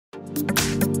Hi!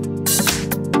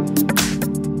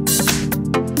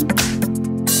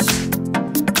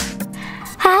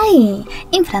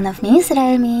 In front of me is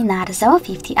Realme Narzo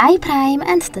 50A Prime,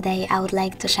 and today I would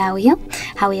like to show you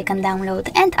how you can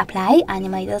download and apply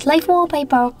animated live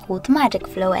wallpaper called Magic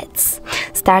Fluids.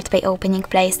 Start by opening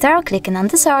Play Store, clicking on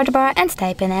the search bar and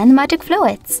typing in Magic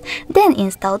Fluids. Then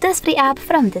install this free app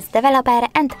from this developer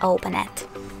and open it.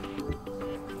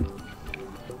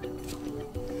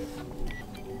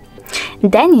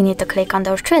 Then you need to click on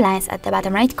those three lines at the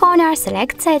bottom right corner,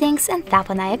 select Settings and tap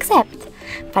on I accept.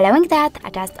 Following that,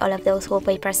 adjust all of those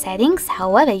wallpaper settings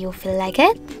however you feel like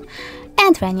it.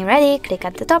 And when you're ready, click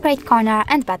at the top right corner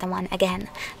and bottom one again.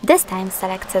 This time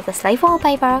select the live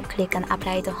wallpaper, click on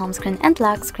Apply to home screen and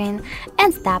lock screen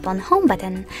and tap on Home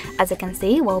button. As you can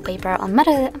see, wallpaper on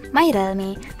my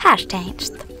Realme has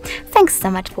changed. Thanks so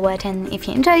much for watching. If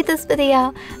you enjoyed this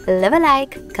video, leave a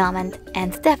like, comment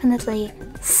and definitely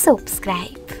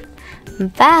subscribe.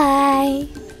 Bye!